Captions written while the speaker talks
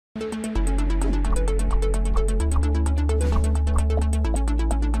Welcome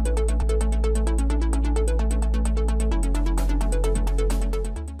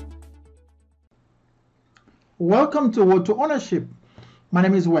to Road to Ownership. My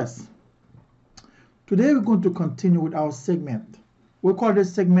name is Wes. Today we're going to continue with our segment. We call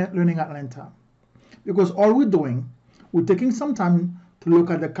this segment Learning Atlanta, because all we're doing, we're taking some time to look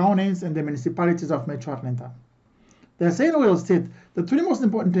at the counties and the municipalities of Metro Atlanta. They say in real estate, the three most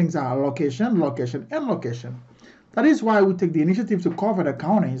important things are location, location, and location. That is why we take the initiative to cover the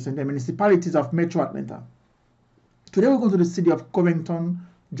counties and the municipalities of Metro Atlanta. Today we're going to the city of Covington,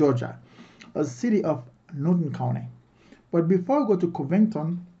 Georgia, a city of Newton County. But before we go to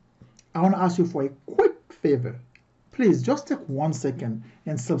Covington, I want to ask you for a quick favor. Please just take 1 second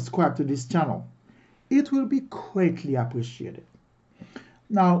and subscribe to this channel. It will be greatly appreciated.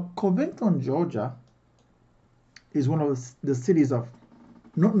 Now, Covington, Georgia is one of the cities of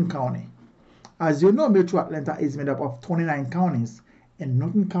Newton County. As you know, Metro Atlanta is made up of 29 counties, and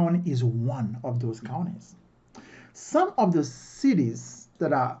Newton County is one of those counties. Some of the cities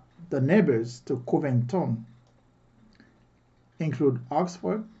that are the neighbors to Covington include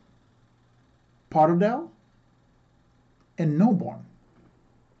Oxford, Porterdale, and Newborn.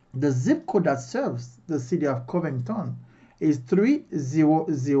 The zip code that serves the city of Covington is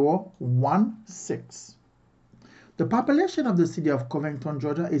 30016. The population of the city of Covington,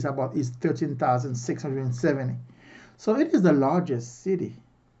 Georgia is 13,670. So it is the largest city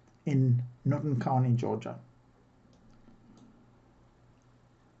in Newton County, Georgia.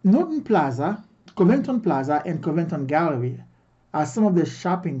 Newton Plaza, Covington Plaza, and Covington Gallery are some of the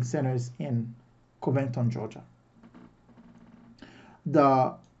shopping centers in Covington, Georgia.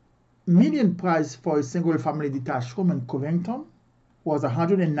 The median price for a single family detached home in Covington was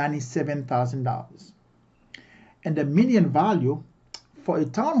 $197,000. And the median value for a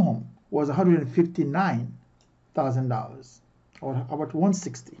townhome was $159,000, or about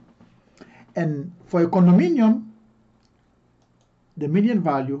 $160,000. And for a condominium, the median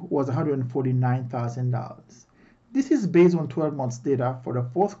value was $149,000. This is based on 12 months data for the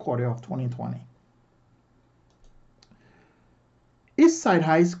fourth quarter of 2020. Eastside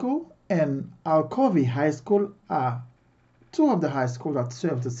High School and Alcovy High School are two of the high schools that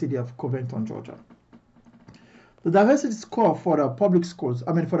serve the city of Covington, Georgia. The diversity score for the public schools,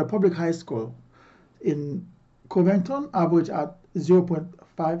 for the public high school in Covington average at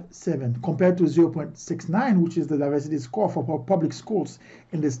 0.57 compared to 0.69, which is the diversity score for public schools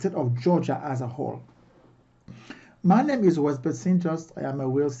in the state of Georgia as a whole. My name is Wes St. Just. I am a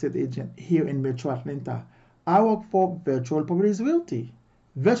real estate agent here in Metro Atlanta. I work for Virtual Properties Realty.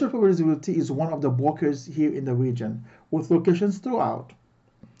 Virtual Properties Realty is one of the brokers here in the region with locations throughout.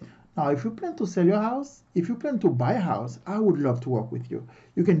 Now, if you plan to sell your house, if you plan to buy a house, I would love to work with you.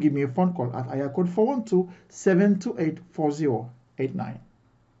 You can give me a phone call at area code 412-728-4089.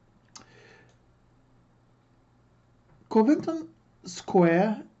 Covington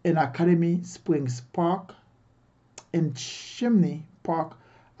Square and Academy Springs Park and Chimney Park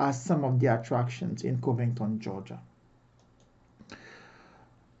are some of the attractions in Covington, Georgia.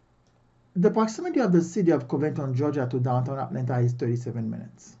 The proximity of the city of Covington, Georgia to downtown Atlanta is 37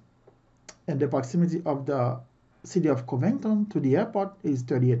 minutes. And the proximity of the city of Covington to the airport is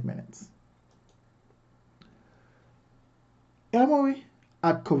 38 minutes. Emory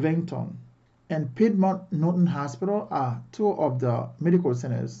at Covington and Piedmont Newton Hospital are two of the medical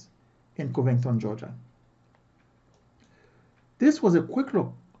centers in Covington, Georgia. This was a quick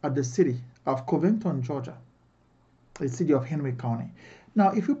look at the city of Covington, Georgia, the city of Henry County.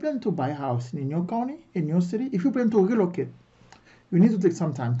 Now, if you plan to buy a house in your county, in your city, if you plan to relocate, you need to take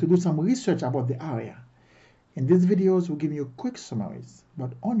some time to do some research about the area. In these videos, we'll give you quick summaries,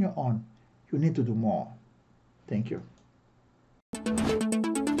 but on your own, you need to do more. Thank you.